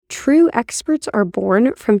true experts are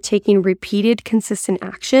born from taking repeated, consistent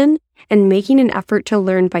action and making an effort to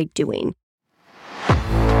learn by doing.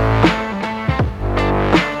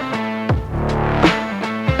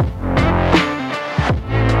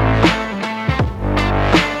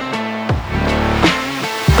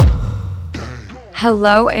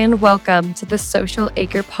 Hello and welcome to the Social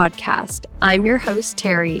Acre podcast. I'm your host,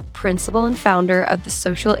 Terry, principal and founder of the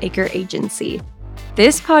Social Acre Agency.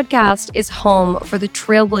 This podcast is home for the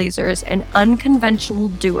trailblazers and unconventional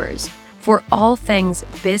doers for all things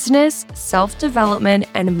business, self-development,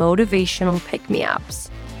 and motivational pick-me-ups.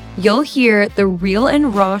 You'll hear the real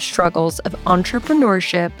and raw struggles of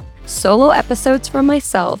entrepreneurship, solo episodes from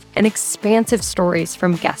myself, and expansive stories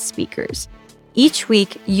from guest speakers. Each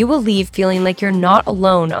week, you will leave feeling like you're not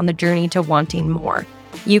alone on the journey to wanting more.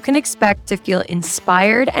 You can expect to feel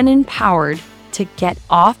inspired and empowered to get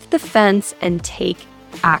off the fence and take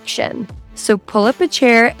action. So pull up a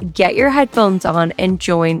chair, get your headphones on, and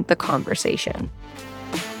join the conversation.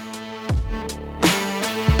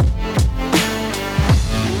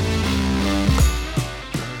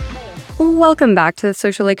 Welcome back to the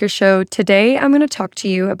Social Acre Show. Today, I'm going to talk to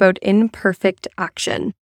you about imperfect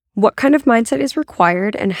action. What kind of mindset is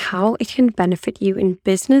required and how it can benefit you in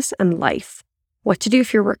business and life. What to do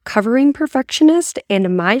if you're a recovering perfectionist,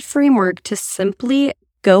 and my framework to simply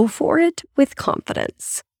go for it with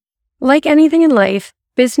confidence. Like anything in life,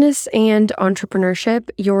 business and entrepreneurship,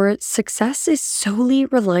 your success is solely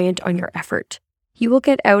reliant on your effort. You will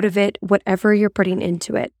get out of it whatever you're putting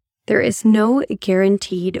into it. There is no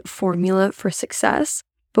guaranteed formula for success,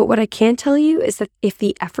 but what I can tell you is that if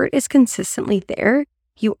the effort is consistently there,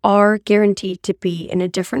 you are guaranteed to be in a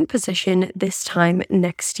different position this time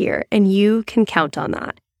next year, and you can count on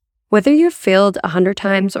that. Whether you've failed 100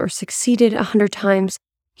 times or succeeded 100 times,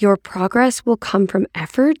 your progress will come from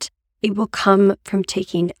effort. It will come from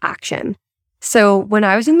taking action. So when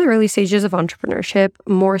I was in the early stages of entrepreneurship,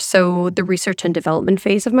 more so the research and development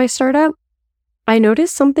phase of my startup, I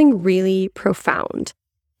noticed something really profound.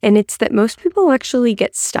 And it's that most people actually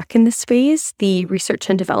get stuck in this phase, the research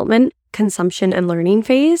and development, consumption and learning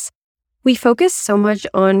phase. We focus so much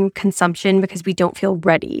on consumption because we don't feel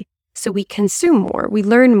ready. So we consume more, we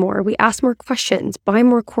learn more, we ask more questions, buy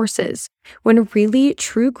more courses, when really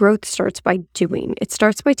true growth starts by doing. It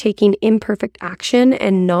starts by taking imperfect action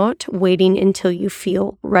and not waiting until you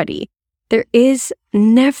feel ready. There is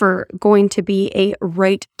never going to be a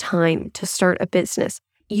right time to start a business.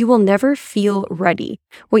 You will never feel ready.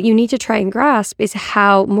 What you need to try and grasp is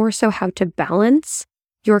how to balance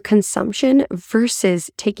your consumption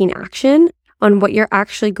versus taking action on what you're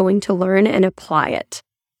actually going to learn and apply it.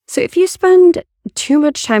 So if you spend too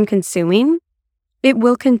much time consuming, it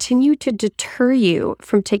will continue to deter you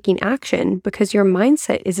from taking action because your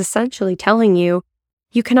mindset is essentially telling you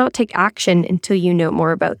you cannot take action until you know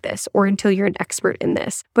more about this or until you're an expert in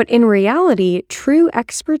this. But in reality, true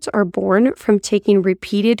experts are born from taking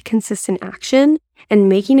repeated, consistent action and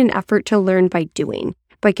making an effort to learn by doing,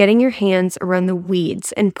 by getting your hands around the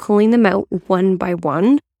weeds and pulling them out one by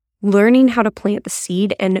one, learning how to plant the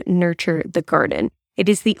seed and nurture the garden. It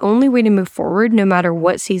is the only way to move forward no matter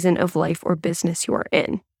what season of life or business you are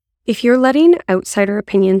in. If you're letting outsider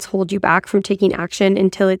opinions hold you back from taking action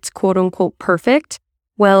until it's quote unquote perfect,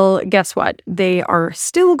 well, guess what? They are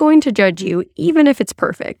still going to judge you even if it's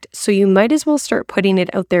perfect. So you might as well start putting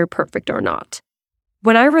it out there, perfect or not.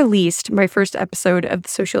 When I released my first episode of the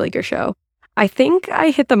Social Acre Show, I think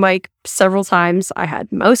I hit the mic several times. I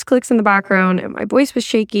had mouse clicks in the background and my voice was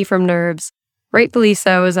shaky from nerves. Rightfully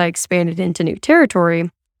so, as I expanded into new territory,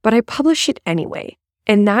 but I published it anyway.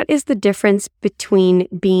 And that is the difference between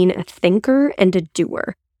being a thinker and a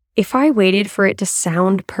doer. If I waited for it to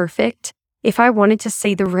sound perfect, if I wanted to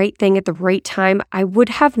say the right thing at the right time, I would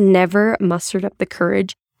have never mustered up the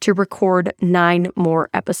courage to record 9 more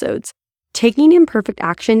episodes. Taking imperfect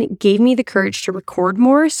action gave me the courage to record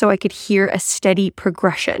more so I could hear a steady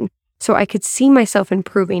progression, so I could see myself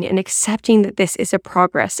improving and accepting that this is a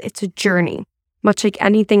progress, it's a journey. Much like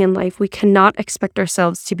anything in life, we cannot expect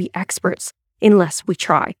ourselves to be experts unless we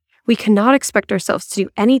try. We cannot expect ourselves to do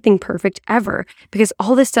anything perfect ever because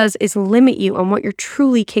all this does is limit you on what you're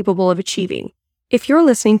truly capable of achieving. If you're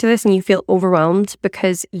listening to this and you feel overwhelmed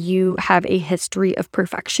because you have a history of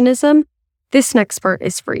perfectionism, this next part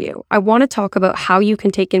is for you. I want to talk about how you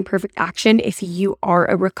can take imperfect action if you are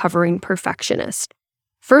a recovering perfectionist.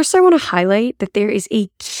 First, I want to highlight that there is a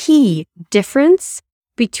key difference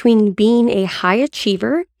between being a high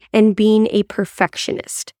achiever and being a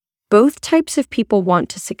perfectionist. Both types of people want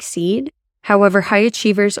to succeed. However, high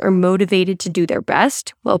achievers are motivated to do their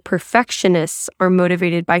best, while perfectionists are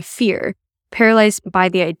motivated by fear. paralyzed by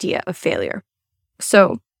the idea of failure.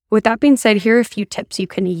 So, with that being said, here are a few tips you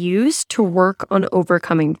can use to work on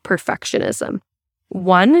overcoming perfectionism.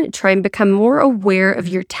 1, try and become more aware of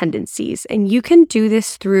your tendencies. And you can do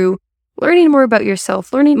this through learning more about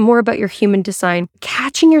yourself, learning more about your human design,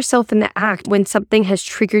 catching yourself in the act when something has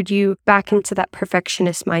triggered you back into that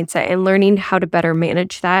perfectionist mindset and learning how to better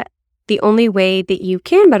manage that. The only way that you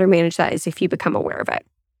can better manage that is if you become aware of it.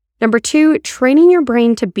 Number 2, training your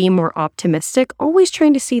brain to be more optimistic, always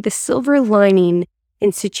trying to see the silver lining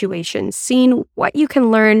in situations, seeing what you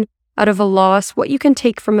can learn out of a loss, what you can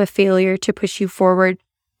take from a failure to push you forward,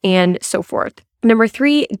 and so forth. Number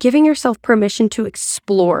 3, giving yourself permission to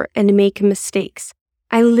explore and make mistakes.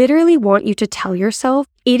 I literally want you to tell yourself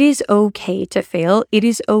it is okay to fail. It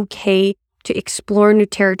is okay to explore new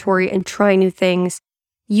territory and try new things.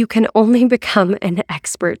 You can only become an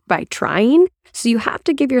expert by trying. So you have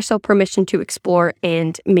to give yourself permission to explore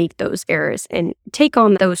and make those errors and take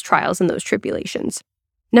on those trials and those tribulations.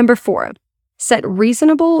 Number 4, set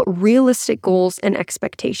reasonable, realistic goals and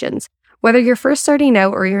expectations. Whether you're first starting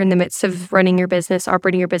out or you're in the midst of running your business,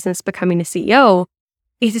 operating your business, becoming a CEO,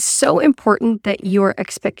 it is so important that your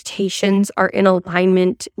expectations are in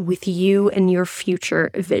alignment with you and your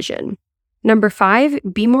future vision. Number 5,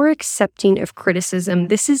 be more accepting of criticism.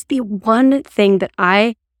 This is the one thing that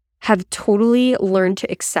I have totally learned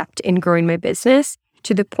to accept in growing my business,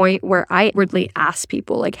 to the point where I would ask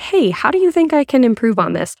people like, hey, how do you think I can improve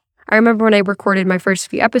on this? I remember when I recorded my first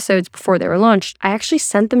few episodes before they were launched, I actually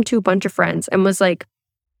sent them to a bunch of friends and was like,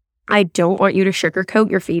 I don't want you to sugarcoat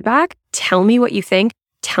your feedback. Tell me what you think.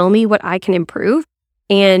 Tell me what I can improve.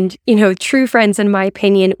 And, true friends, in my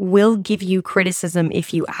opinion, will give you criticism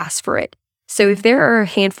if you ask for it. So if there are a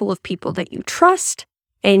handful of people that you trust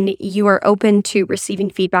and you are open to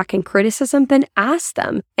receiving feedback and criticism, then ask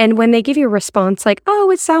them. And when they give you a response like,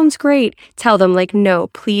 oh, it sounds great, tell them no,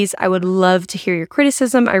 please, I would love to hear your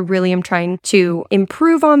criticism. I really am trying to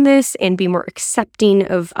improve on this and be more accepting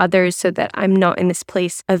of others so that I'm not in this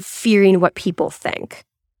place of fearing what people think.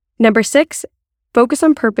 Number 6, focus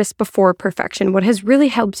on purpose before perfection. What has really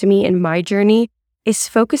helped me in my journey is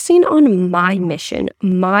focusing on my mission,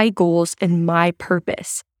 my goals, and my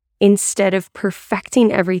purpose, instead of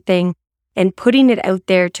perfecting everything and putting it out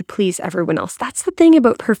there to please everyone else. That's the thing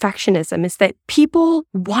about perfectionism, is that people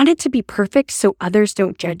want it to be perfect so others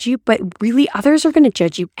don't judge you, but really others are going to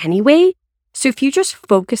judge you anyway. So if you just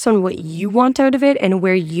focus on what you want out of it and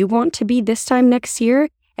where you want to be this time next year,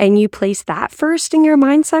 and you place that first in your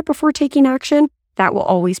mindset before taking action, that will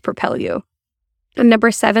always propel you. And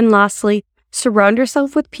number 7, lastly, surround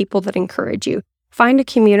yourself with people that encourage you. Find a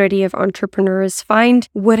community of entrepreneurs. Find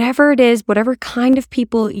whatever it is, whatever kind of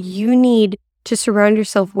people you need to surround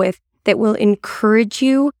yourself with that will encourage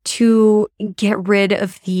you to get rid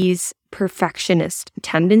of these perfectionist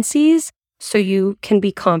tendencies so you can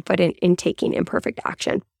be confident in taking imperfect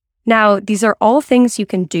action. Now, these are all things you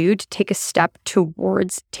can do to take a step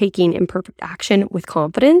towards taking imperfect action with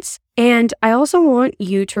confidence. And I also want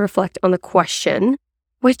you to reflect on the question,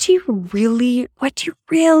 what do you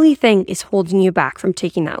really think is holding you back from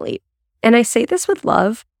taking that leap? And I say this with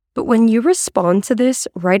love, but when you respond to this,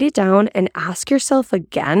 write it down and ask yourself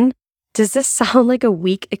again, does this sound like a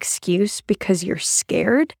weak excuse because you're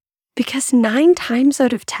scared? Because 9 times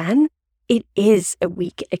out of 10, it is a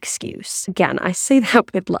weak excuse. Again, I say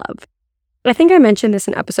that with love. I think I mentioned this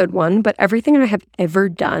in episode 1, but everything I have ever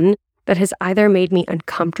done that has either made me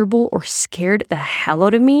uncomfortable or scared the hell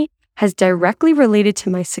out of me has directly related to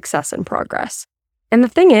my success and progress. And the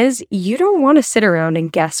thing is, you don't want to sit around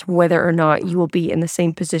and guess whether or not you will be in the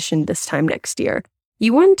same position this time next year.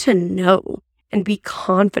 You want to know and be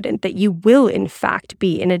confident that you will, in fact,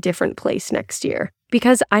 be in a different place next year.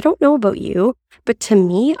 Because I don't know about you, but to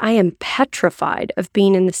me, I am petrified of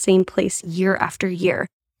being in the same place year after year.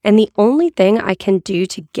 And the only thing I can do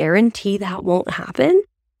to guarantee that won't happen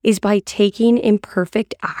is by taking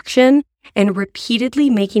imperfect action and repeatedly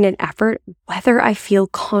making an effort, whether I feel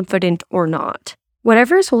confident or not.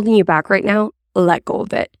 Whatever is holding you back right now, let go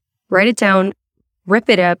of it. Write it down, rip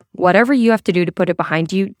it up, whatever you have to do to put it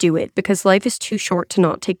behind you, do it, because life is too short to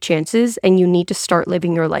not take chances, and you need to start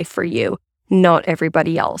living your life for you, not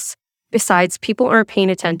everybody else. Besides, people aren't paying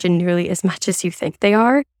attention nearly as much as you think they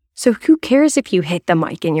are, so who cares if you hit the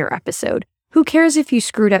mic in your episode? Who cares if you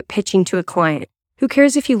screwed up pitching to a client? Who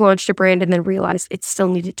cares if you launched a brand and then realized it still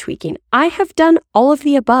needed tweaking? I have done all of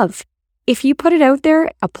the above. If you put it out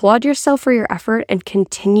there, applaud yourself for your effort and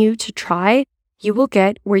continue to try, you will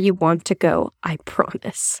get where you want to go, I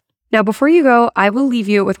promise. Now, before you go, I will leave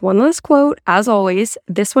you with one last quote. As always,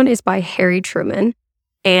 this one is by Harry Truman.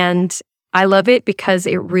 And I love it because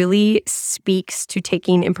it really speaks to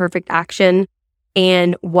taking imperfect action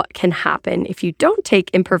and what can happen if you don't take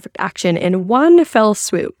imperfect action in one fell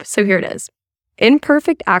swoop. So here it is.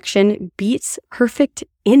 Imperfect action beats perfect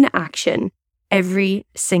inaction every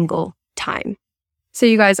single time. So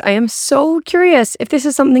you guys, I am so curious if this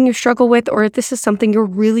is something you struggle with or if this is something you're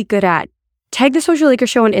really good at. Tag the Social Laker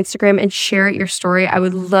Show on Instagram and share your story. I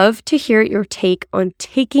would love to hear your take on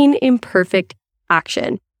taking imperfect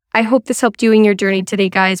action. I hope this helped you in your journey today,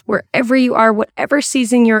 guys. Wherever you are, whatever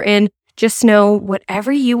season you're in, just know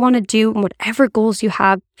whatever you want to do and whatever goals you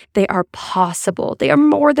have, they are possible. They are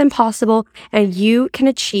more than possible, and you can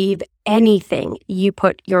achieve anything you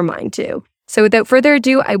put your mind to. So without further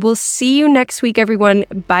ado, I will see you next week, everyone.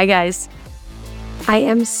 Bye, guys. I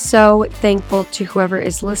am so thankful to whoever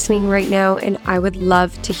is listening right now, and I would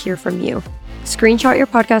love to hear from you. Screenshot your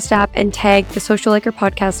podcast app and tag the Social Laker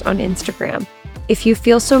Podcast on Instagram. If you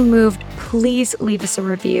feel so moved, please leave us a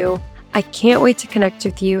review. I can't wait to connect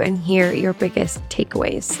with you and hear your biggest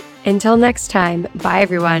takeaways. Until next time, bye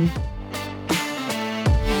everyone.